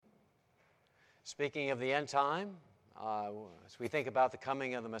Speaking of the end time, as we think about the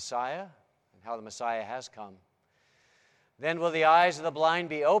coming of the Messiah and how the Messiah has come, then will the eyes of the blind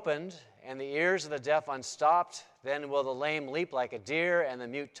be opened and the ears of the deaf unstopped. Then will the lame leap like a deer and the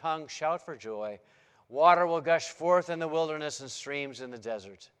mute tongue shout for joy. Water will gush forth in the wilderness and streams in the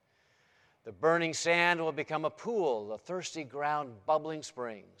desert. The burning sand will become a pool, the thirsty ground bubbling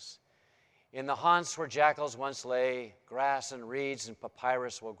springs. In the haunts where jackals once lay, grass and reeds and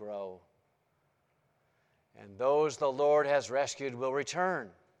papyrus will grow. And those the Lord has rescued will return.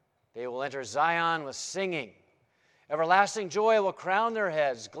 They will enter Zion with singing. Everlasting joy will crown their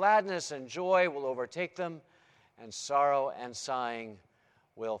heads. Gladness and joy will overtake them, and sorrow and sighing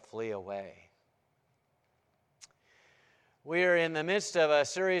will flee away. We are in the midst of a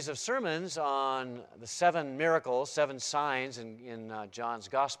series of sermons on the 7 miracles, 7 signs in John's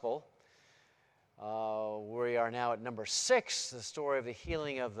Gospel. We are now at number 6, the story of the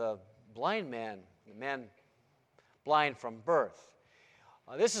healing of the blind man, the man blind from birth.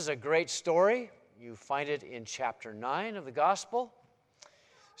 This is a great story. You find it in chapter 9 of the Gospel.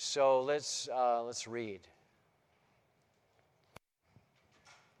 So let's read.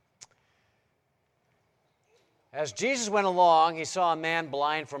 As Jesus went along, he saw a man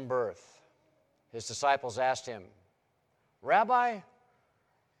blind from birth. His disciples asked him, "Rabbi,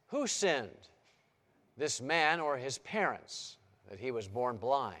 who sinned, this man or his parents, that he was born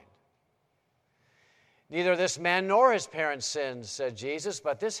blind?" "Neither this man nor his parents sinned," said Jesus,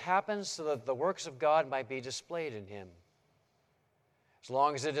 "but this happens so that the works of God might be displayed in him. As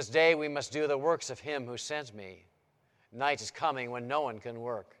long as it is day, we must do the works of him who sent me. Night is coming when no one can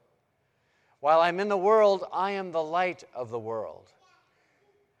work. While I'm in the world, I am the light of the world."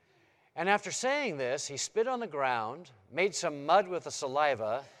 And after saying this, he spit on the ground, made some mud with the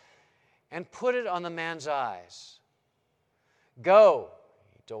saliva, and put it on the man's eyes. "Go,"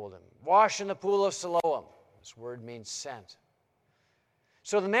 he told him, "wash in the pool of Siloam." This word means sent.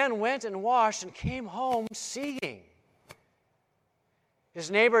 So the man went and washed and came home seeing. His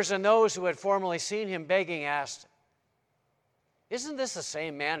neighbors and those who had formerly seen him begging asked, "Isn't this the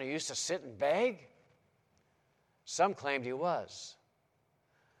same man who used to sit and beg?" Some claimed he was.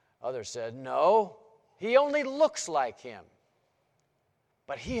 Others said, "No, he only looks like him."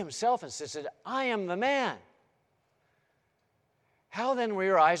 But he himself insisted, "I am the man." "How then were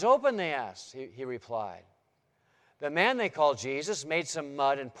your eyes open?" they asked. He replied, "The man they called Jesus made some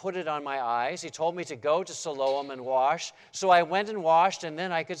mud and put it on my eyes. He told me to go to Siloam and wash. So I went and washed, and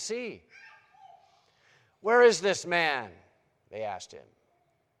then I could see." "Where is this man?" they asked him.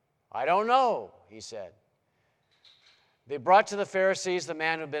 "I don't know," he said. They brought to the Pharisees the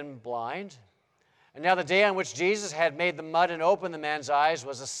man who had been blind. And now the day on which Jesus had made the mud and opened the man's eyes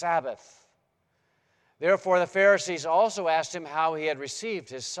was a Sabbath. Therefore the Pharisees also asked him how he had received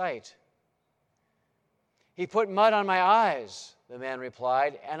his sight. "He put mud on my eyes," the man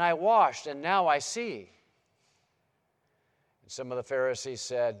replied, "and I washed, and now I see." And some of the Pharisees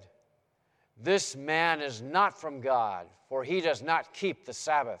said, "This man is not from God, for he does not keep the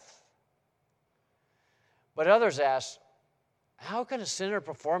Sabbath." But others asked, "How can a sinner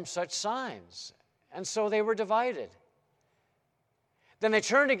perform such signs?" And so they were divided. Then they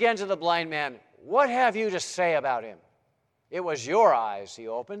turned again to the blind man. "What have you to say about him? It was your eyes he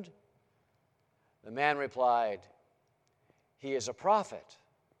opened." The man replied, "He is a prophet."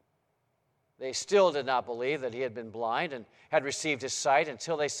 They still did not believe that he had been blind and had received his sight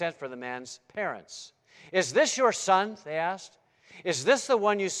until they sent for the man's parents. "Is this your son?" they asked. "Is this the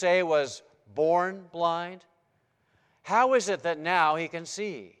one you say was born blind? How is it that now he can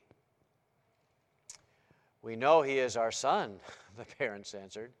see?" "We know he is our son," the parents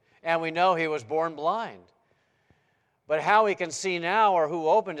answered, "and we know he was born blind. But how he can see now or who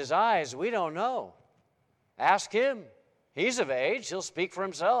opened his eyes, we don't know. Ask him. He's of age. He'll speak for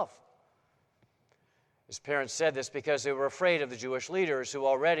himself." His parents said this because they were afraid of the Jewish leaders who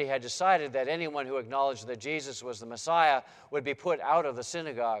already had decided that anyone who acknowledged that Jesus was the Messiah would be put out of the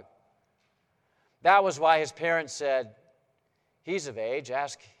synagogue. That was why his parents said, "He's of age.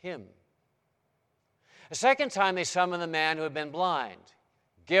 Ask him." A second time they summoned the man who had been blind.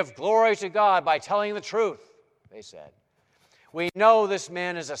 "Give glory to God by telling the truth," they said. "We know this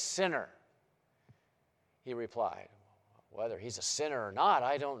man is a sinner." He replied, "Whether he's a sinner or not,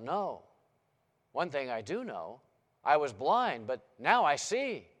 I don't know. One thing I do know, I was blind, but now I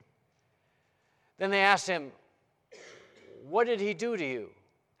see." Then they asked him, "What did he do to you?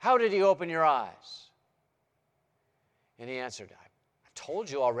 How did he open your eyes?" And he answered, "I told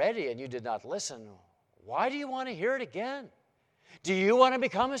you already, and you did not listen. Why do you want to hear it again? Do you want to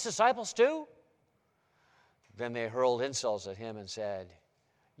become his disciples too?" Then they hurled insults at him and said,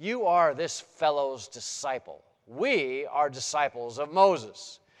 You are this fellow's disciple. We are disciples of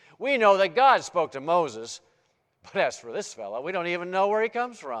Moses. We know that God spoke to Moses, but as for this fellow, we don't even know where he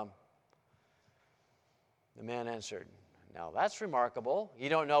comes from." The man answered, "Now that's remarkable. You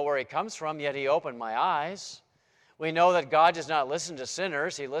don't know where he comes from, yet he opened my eyes. We know that God does not listen to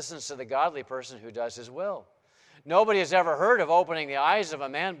sinners. He listens to the godly person who does his will. Nobody has ever heard of opening the eyes of a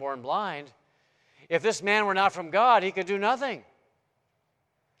man born blind. If this man were not from God, he could do nothing."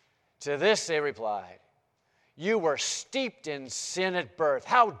 To this they replied, "You were steeped in sin at birth.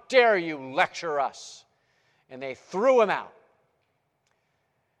 How dare you lecture us?" And they threw him out.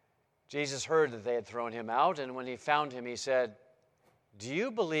 Jesus heard that they had thrown him out, and when he found him, he said, "Do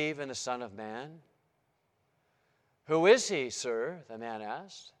you believe in the Son of Man?" "Who is he, sir?" the man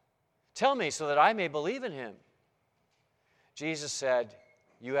asked. "Tell me so that I may believe in him." Jesus said,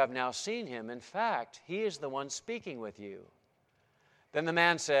 "You have now seen him. In fact, he is the one speaking with you." Then the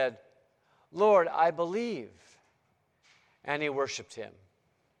man said, "Lord, I believe." And he worshiped him.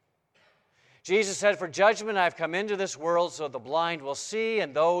 Jesus said, "For judgment I have come into this world, so the blind will see,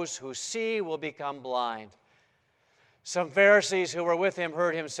 and those who see will become blind." Some Pharisees who were with him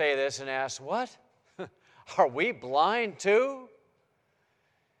heard him say this and asked, "What? Are we blind too?"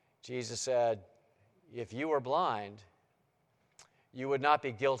 Jesus said, "If you were blind, you would not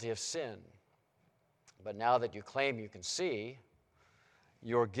be guilty of sin. But now that you claim you can see,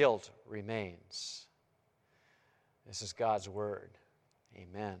 your guilt remains." This is God's word.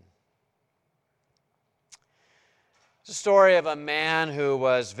 Amen. It's a story of a man who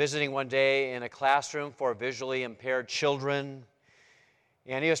was visiting one day in a classroom for visually impaired children.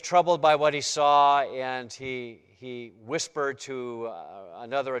 And he was troubled by what he saw, and he whispered to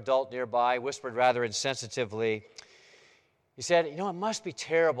another adult nearby, whispered rather insensitively. He said, "You know, it must be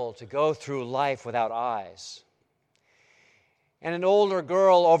terrible to go through life without eyes." And an older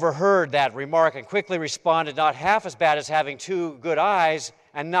girl overheard that remark and quickly responded, "Not half as bad as having two good eyes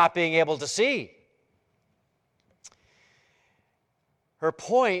and not being able to see." Her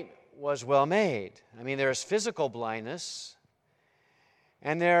point was well made. I mean, there is physical blindness,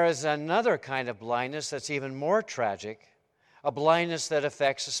 and there is another kind of blindness that's even more tragic, a blindness that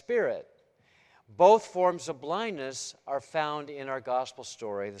affects the spirit. Both forms of blindness are found in our gospel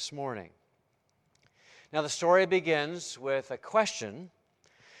story this morning. Now, the story begins with a question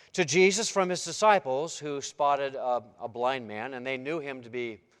to Jesus from his disciples who spotted a blind man, and they knew him to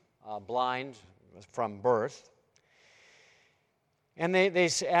be blind from birth. And they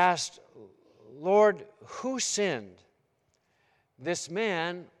asked, "Lord, who sinned, this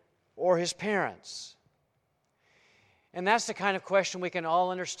man or his parents?" And that's the kind of question we can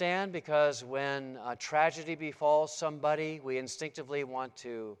all understand, because when a tragedy befalls somebody, we instinctively want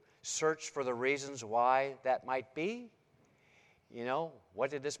to search for the reasons why that might be. You know, what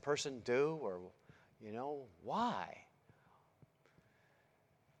did this person do? Or, you know, why?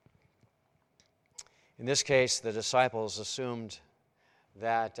 In this case, the disciples assumed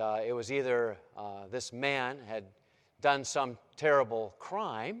that it was either this man had done some terrible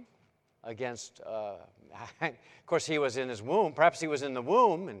crime against, of course, he was in his womb. Perhaps he was in the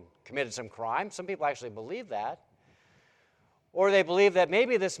womb and committed some crime. Some people actually believe that. Or they believe that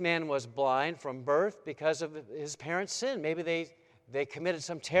maybe this man was blind from birth because of his parents' sin. Maybe they committed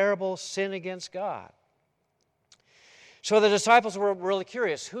some terrible sin against God. So the disciples were really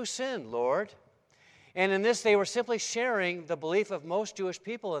curious. Who sinned, Lord? And in this, they were simply sharing the belief of most Jewish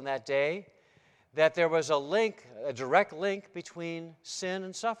people in that day that there was a direct link between sin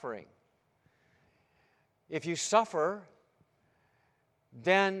and suffering. If you suffer,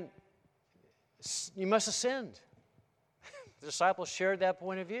 then you must have sinned. The disciples shared that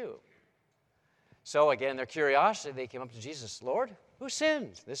point of view. So again, their curiosity, they came up to Jesus, "Lord, who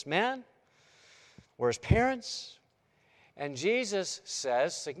sinned, this man or his parents?" And Jesus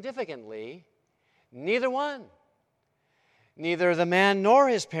says significantly, "Neither one. Neither the man nor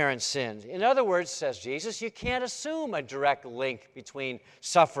his parents sinned." In other words, says Jesus, you can't assume a direct link between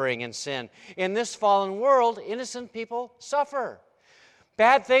suffering and sin. In this fallen world, innocent people suffer.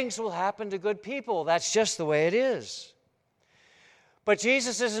 Bad things will happen to good people. That's just the way it is. But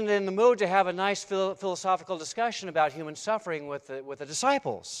Jesus isn't in the mood to have a nice philosophical discussion about human suffering with the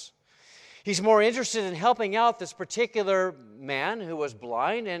disciples. He's more interested in helping out this particular man who was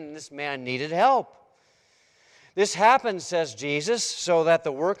blind, and this man needed help. This happened, says Jesus, so that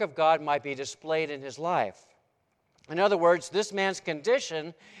the work of God might be displayed in his life. In other words, this man's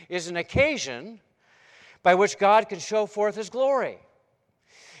condition is an occasion by which God can show forth his glory.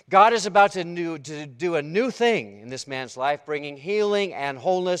 God is about to do a new thing in this man's life, bringing healing and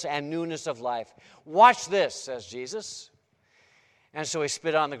wholeness and newness of life. Watch this, says Jesus. And so he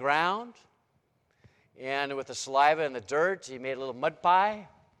spit on the ground, and with the saliva and the dirt, he made a little mud pie.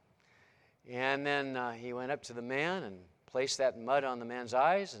 And then he went up to the man and placed that mud on the man's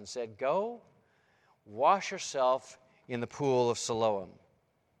eyes and said, "Go, wash yourself in the pool of Siloam."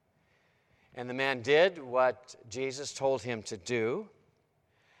 And the man did what Jesus told him to do,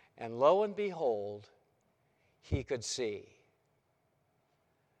 and lo and behold, he could see.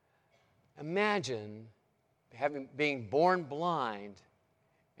 Imagine being born blind,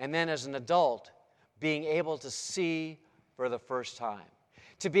 and then as an adult, being able to see for the first time.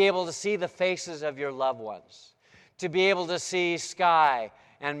 To be able to see the faces of your loved ones. To be able to see sky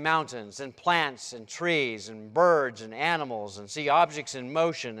and mountains and plants and trees and birds and animals and see objects in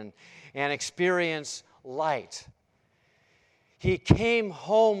motion and experience light. He came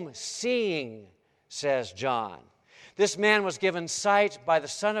home seeing, says John. This man was given sight by the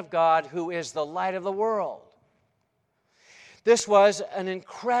Son of God, who is the light of the world. This was an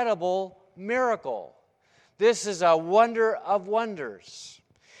incredible miracle. This is a wonder of wonders.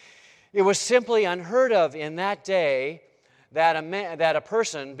 It was simply unheard of in that day that a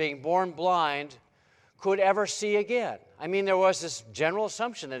person being born blind could ever see again. I mean, there was this general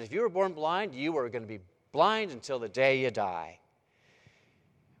assumption that if you were born blind, you were going to be blind until the day you die.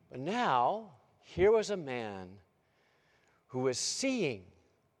 But now, here was a man who was seeing,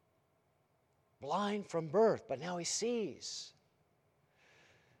 blind from birth, but now he sees.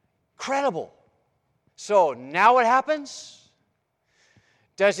 Incredible. So now what happens?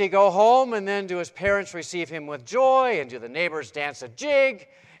 Does he go home and then do his parents receive him with joy? And do the neighbors dance a jig?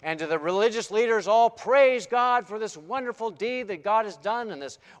 And do the religious leaders all praise God for this wonderful deed that God has done and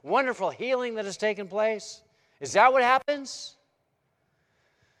this wonderful healing that has taken place? Is that what happens?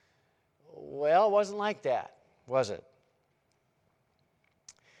 Well, it wasn't like that, was it?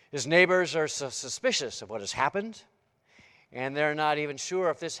 His neighbors are suspicious of what has happened, and they're not even sure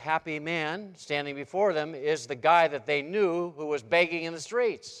if this happy man standing before them is the guy that they knew who was begging in the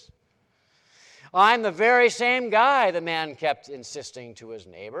streets. "I'm the very same guy," the man kept insisting to his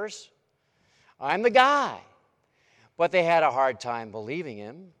neighbors. "I'm the guy." But they had a hard time believing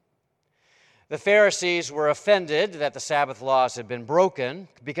him. The Pharisees were offended that the Sabbath laws had been broken,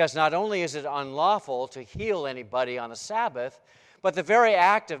 because not only is it unlawful to heal anybody on the Sabbath, but the very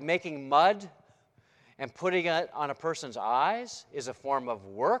act of making mud and putting it on a person's eyes is a form of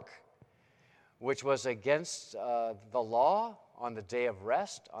work, which was against the law on the day of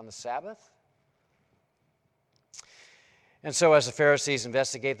rest, on the Sabbath. And so as the Pharisees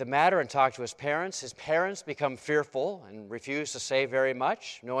investigate the matter and talk to his parents become fearful and refuse to say very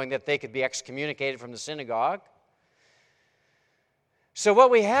much, knowing that they could be excommunicated from the synagogue. So what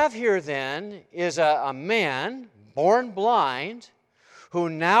we have here then is a man born blind who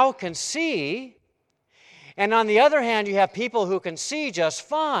now can see, and on the other hand you have people who can see just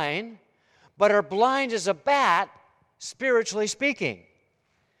fine but are blind as a bat, spiritually speaking.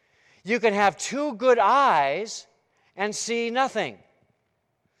 You can have two good eyes and see nothing.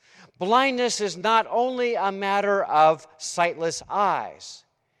 Blindness is not only a matter of sightless eyes.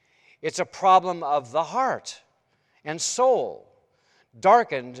 It's a problem of the heart and soul,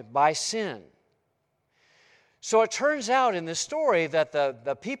 darkened by sin. So it turns out in this story that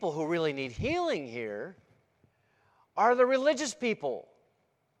the people who really need healing here are the religious people,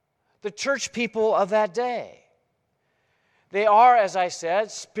 the church people of that day. They are, as I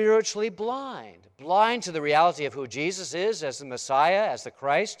said, spiritually blind to the reality of who Jesus is as the Messiah, as the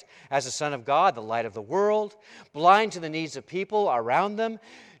Christ, as the Son of God, the light of the world, blind to the needs of people around them.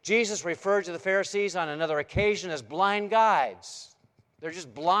 Jesus referred to the Pharisees on another occasion as blind guides. They're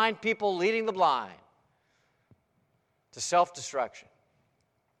just blind people leading the blind to self-destruction.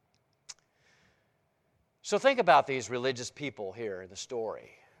 So think about these religious people here in the story,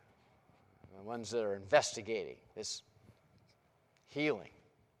 the ones that are investigating this healing.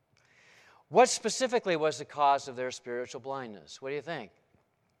 What specifically was the cause of their spiritual blindness? What do you think?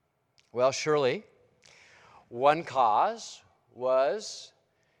 Well, surely one cause was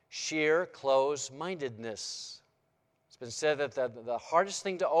sheer closed-mindedness. It's been said that the hardest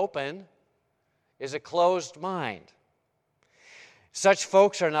thing to open is a closed mind. Such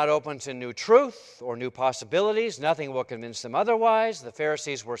folks are not open to new truth or new possibilities. Nothing will convince them otherwise. The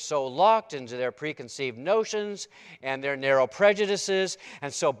Pharisees were so locked into their preconceived notions and their narrow prejudices,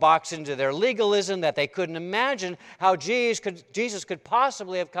 and so boxed into their legalism, that they couldn't imagine how Jesus could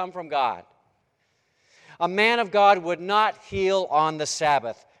possibly have come from God. A man of God would not heal on the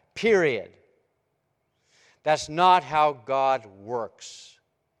Sabbath, period. That's not how God works.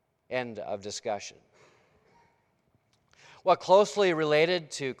 End of discussion. What closely related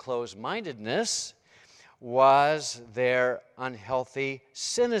to closed-mindedness was their unhealthy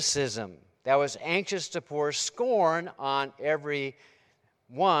cynicism that was anxious to pour scorn on everyone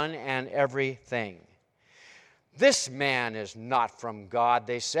and everything. This man is not from God,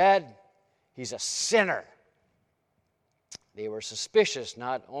 they said. He's a sinner. They were suspicious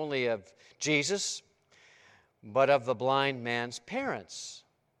not only of Jesus, but of the blind man's parents.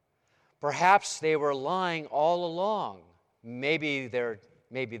 Perhaps they were lying all along. Maybe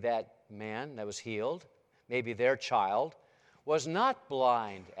that man that was healed, maybe their child, was not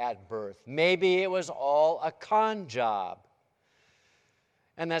blind at birth. Maybe it was all a con job.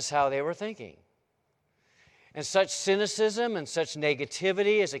 And that's how they were thinking. And such cynicism and such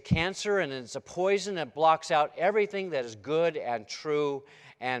negativity is a cancer, and it's a poison that blocks out everything that is good and true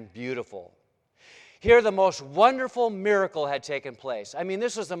and beautiful. Here, the most wonderful miracle had taken place. I mean,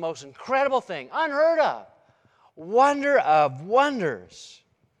 this was the most incredible thing, unheard of. Wonder of wonders.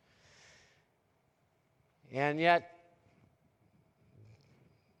 And yet,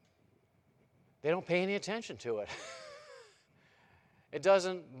 they don't pay any attention to it. It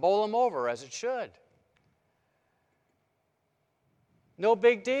doesn't bowl them over as it should. No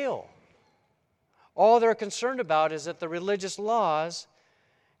big deal. All they're concerned about is that the religious laws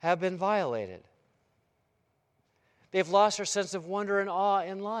have been violated. They've lost their sense of wonder and awe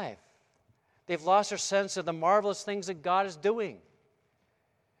in life. They've lost their sense of the marvelous things that God is doing.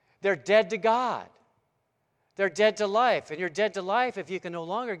 They're dead to God. They're dead to life. And you're dead to life if you can no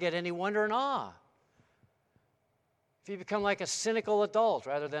longer get any wonder and awe. If you become like a cynical adult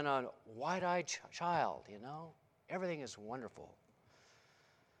rather than a wide-eyed child, everything is wonderful.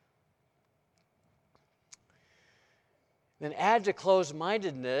 Then add to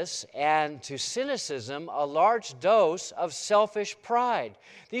closed-mindedness and to cynicism a large dose of selfish pride.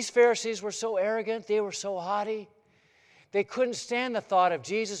 These Pharisees were so arrogant, they were so haughty, they couldn't stand the thought of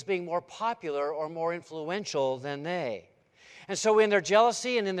Jesus being more popular or more influential than they. And so in their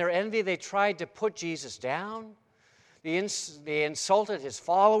jealousy and in their envy, they tried to put Jesus down. They insulted his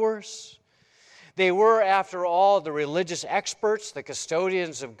followers. They were, after all, the religious experts, the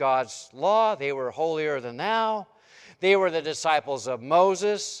custodians of God's law. They were holier than thou. They were the disciples of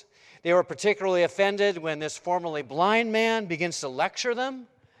Moses. They were particularly offended when this formerly blind man begins to lecture them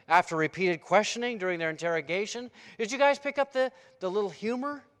after repeated questioning during their interrogation. Did you guys pick up the little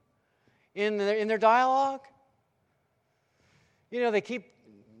humor in their dialogue? They keep,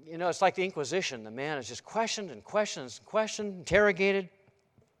 it's like the Inquisition. The man is just questioned and questioned and questioned, interrogated.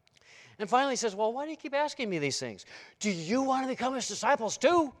 And finally he says, well, why do you keep asking me these things? Do you want to become his disciples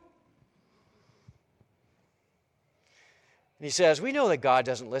too? And he says, we know that God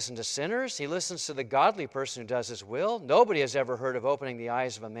doesn't listen to sinners. He listens to the godly person who does his will. Nobody has ever heard of opening the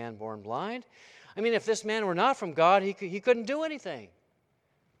eyes of a man born blind. I mean, if this man were not from God, he couldn't do anything.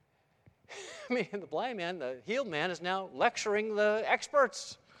 I mean, the blind man, the healed man, is now lecturing the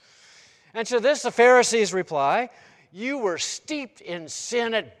experts. And to this the Pharisees reply, you were steeped in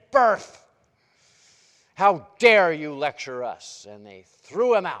sin at birth. How dare you lecture us? And they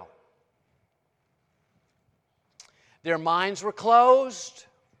threw him out. Their minds were closed.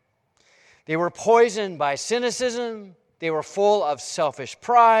 They were poisoned by cynicism. They were full of selfish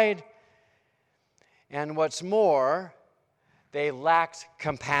pride. And what's more, they lacked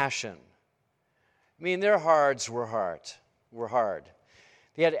compassion. I mean, their hearts were hard.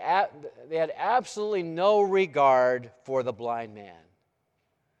 They had absolutely no regard for the blind man.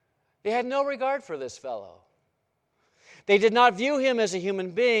 They had no regard for this fellow. They did not view him as a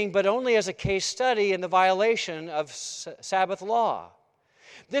human being, but only as a case study in the violation of Sabbath law.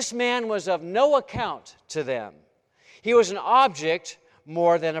 This man was of no account to them. He was an object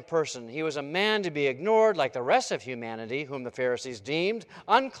more than a person. He was a man to be ignored like the rest of humanity, whom the Pharisees deemed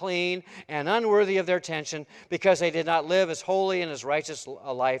unclean and unworthy of their attention because they did not live as holy and as righteous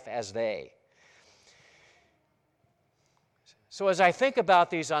a life as they. So as I think about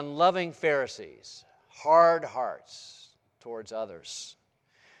these unloving Pharisees, hard hearts towards others,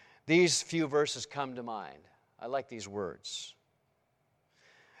 these few verses come to mind. I like these words.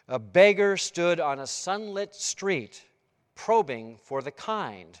 A beggar stood on a sunlit street, probing for the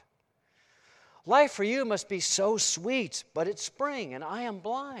kind. Life for you must be so sweet, but it's spring and I am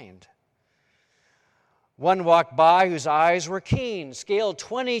blind. One walked by whose eyes were keen, scaled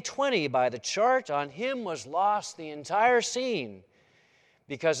 20/20 by the chart. On him was lost the entire scene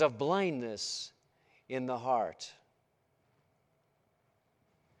because of blindness in the heart.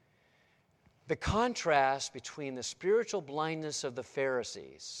 The contrast between the spiritual blindness of the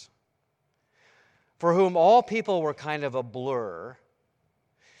Pharisees, for whom all people were kind of a blur,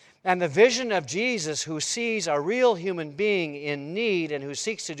 and the vision of Jesus, who sees a real human being in need and who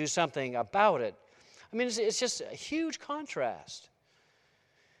seeks to do something about it. I mean, it's just a huge contrast.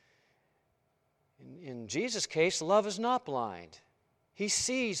 In Jesus' case, love is not blind. He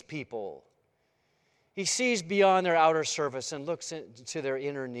sees people. He sees beyond their outer surface and looks into their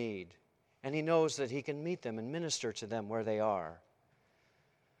inner need. And he knows that he can meet them and minister to them where they are.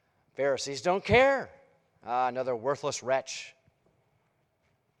 Pharisees don't care. Another worthless wretch.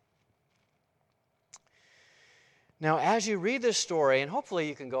 Now, as you read this story, and hopefully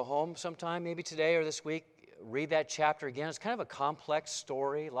you can go home sometime, maybe today or this week, read that chapter again. It's kind of a complex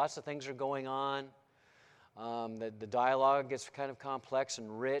story. Lots of things are going on. The dialogue gets kind of complex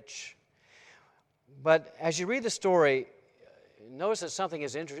and rich. But as you read the story, notice that something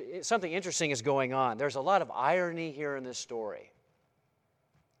interesting is going on. There's a lot of irony here in this story.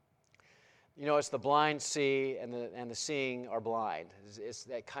 You know, it's the blind see and the seeing are blind. It's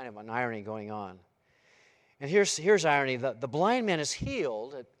that kind of an irony going on. And here's irony. The blind man is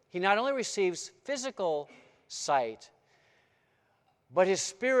healed. He not only receives physical sight, but his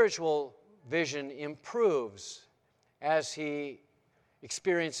spiritual vision improves as he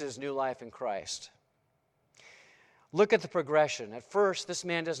experiences new life in Christ. Look at the progression. At first, this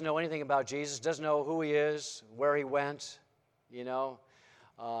man doesn't know anything about Jesus, doesn't know who he is, where he went, you know.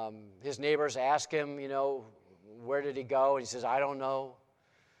 His neighbors ask him, you know, where did he go? And he says, I don't know.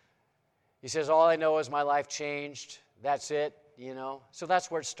 He says, all I know is my life changed. That's it, you know. So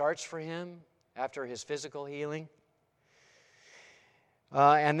that's where it starts for him after his physical healing.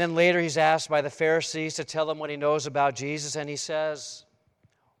 And then later he's asked by the Pharisees to tell him what he knows about Jesus, and he says,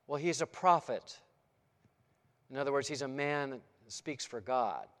 well, he's a prophet. In other words, he's a man that speaks for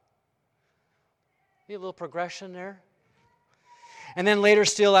God. See a little progression there? And then later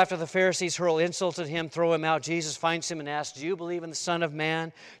still, after the Pharisees hurl insults at him, throw him out, Jesus finds him and asks, do you believe in the Son of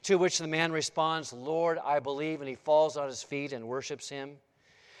Man? To which the man responds, Lord, I believe, and he falls on his feet and worships him.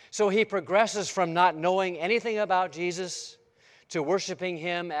 So he progresses from not knowing anything about Jesus to worshiping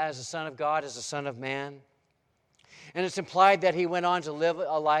him as the Son of God, as the Son of Man. And it's implied that he went on to live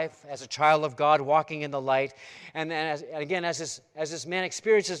a life as a child of God, walking in the light. And then, as this man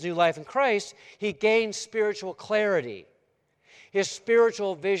experiences new life in Christ, he gains spiritual clarity. His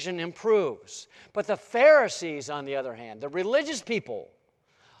spiritual vision improves. But the Pharisees, on the other hand, the religious people,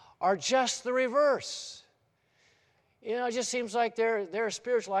 are just the reverse. You know, it just seems like their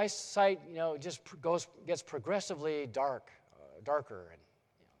spiritual eyesight, you know, just gets progressively darker and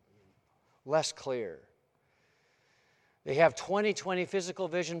less clear. They have 20/20 physical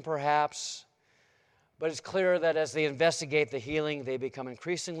vision, perhaps, but it's clear that as they investigate the healing, they become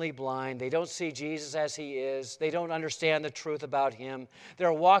increasingly blind. They don't see Jesus as he is. They don't understand the truth about him.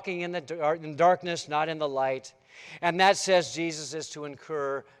 They're walking in darkness, not in the light. And that says Jesus is to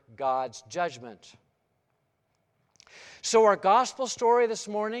incur God's judgment. So our gospel story this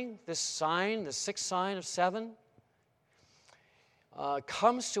morning, this sign, the sixth sign of 7,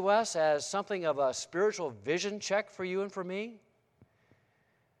 comes to us as something of a spiritual vision check for you and for me.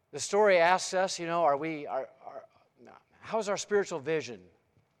 The story asks us, you know, how's our spiritual vision?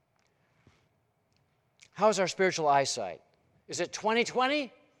 How's our spiritual eyesight? Is it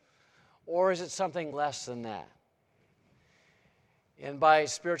 20/20, or is it something less than that? And by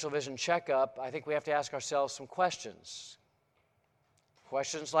spiritual vision checkup, I think we have to ask ourselves some questions.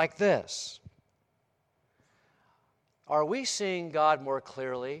 Questions like this. Are we seeing God more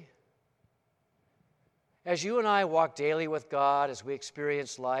clearly? As you and I walk daily with God, as we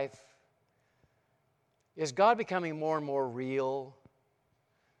experience life, is God becoming more and more real?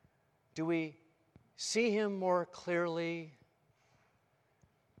 Do we see him more clearly?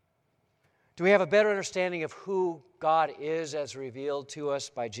 Do we have a better understanding of who God is as revealed to us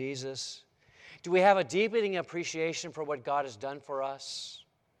by Jesus? Do we have a deepening appreciation for what God has done for us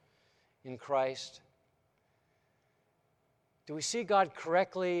in Christ? Do we see God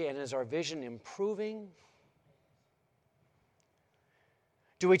correctly, and is our vision improving?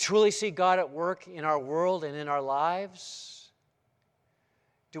 Do we truly see God at work in our world and in our lives?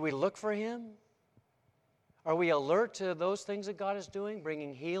 Do we look for him? Are we alert to those things that God is doing,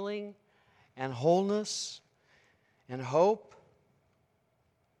 bringing healing and wholeness and hope?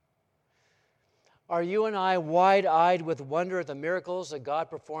 Are you and I wide-eyed with wonder at the miracles that God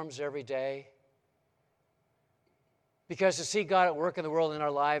performs every day? Because to see God at work in the world and in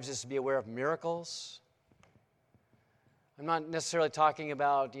our lives is to be aware of miracles. I'm not necessarily talking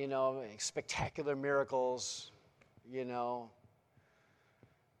about, you know, spectacular miracles, you know.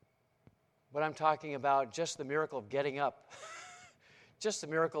 But I'm talking about just the miracle of getting up. Just the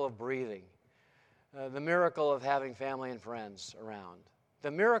miracle of breathing. The miracle of having family and friends around.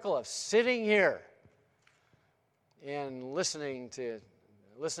 The miracle of sitting here and listening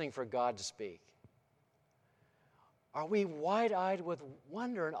for God to speak. Are we wide-eyed with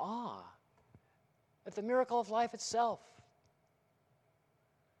wonder and awe at the miracle of life itself?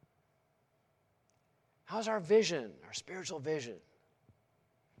 How's our vision, our spiritual vision?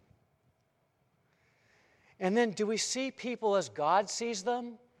 And then, do we see people as God sees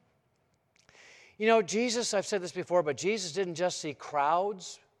them? You know, Jesus, I've said this before, but Jesus didn't just see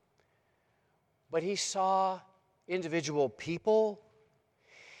crowds, but he saw individual people.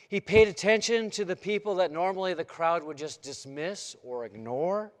 He paid attention to the people that normally the crowd would just dismiss or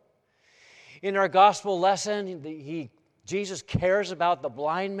ignore. In our gospel lesson, Jesus cares about the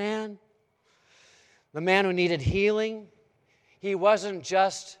blind man, the man who needed healing. He wasn't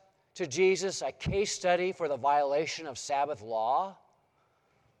just, to Jesus, a case study for the violation of Sabbath law.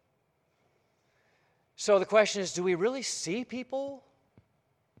 So the question is, do we really see people?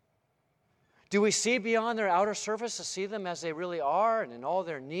 Do we see beyond their outer surface to see them as they really are and in all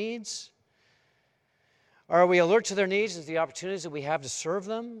their needs? Are we alert to their needs and to the opportunities that we have to serve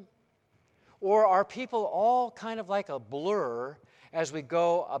them? Or are people all kind of like a blur as we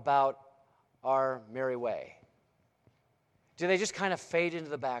go about our merry way? Do they just kind of fade into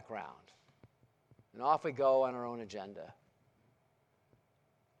the background? And off we go on our own agenda.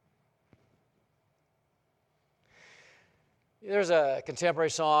 There's a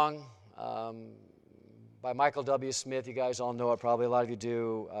contemporary song by Michael W. Smith. You guys all know it, probably a lot of you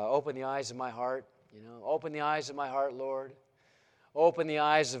do. Open the eyes of my heart. You know, open the eyes of my heart, Lord. Open the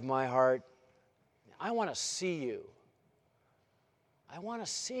eyes of my heart. I want to see you. I want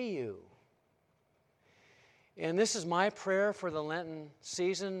to see you. And this is my prayer for the Lenten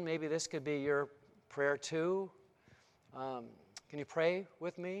season. Maybe this could be your prayer too. Can you pray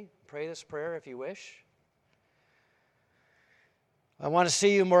with me? Pray this prayer if you wish. I want to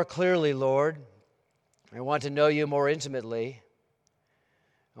see you more clearly, Lord. I want to know you more intimately.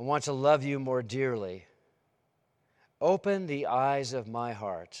 I want to love you more dearly. Open the eyes of my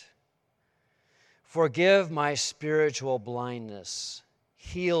heart. Forgive my spiritual blindness.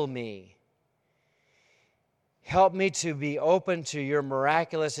 Heal me. Help me to be open to your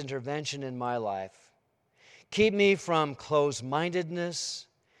miraculous intervention in my life. Keep me from closed-mindedness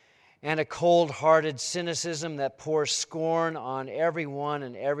and a cold-hearted cynicism that pours scorn on everyone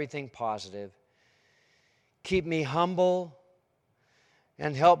and everything positive. Keep me humble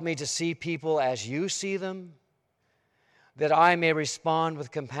and help me to see people as you see them, that I may respond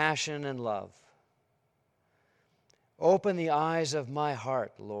with compassion and love. Open the eyes of my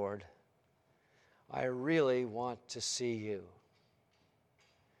heart, Lord. I really want to see you.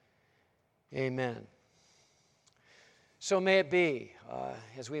 Amen. So may it be,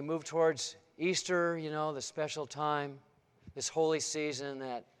 as we move towards Easter, you know, the special time, this holy season,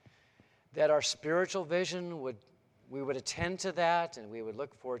 that our spiritual vision we would attend to that, and we would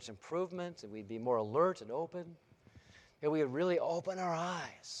look for its improvement, and we'd be more alert and open, that we would really open our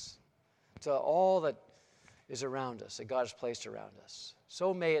eyes to all that is around us, that God has placed around us.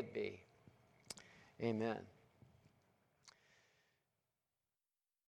 So may it be. Amen.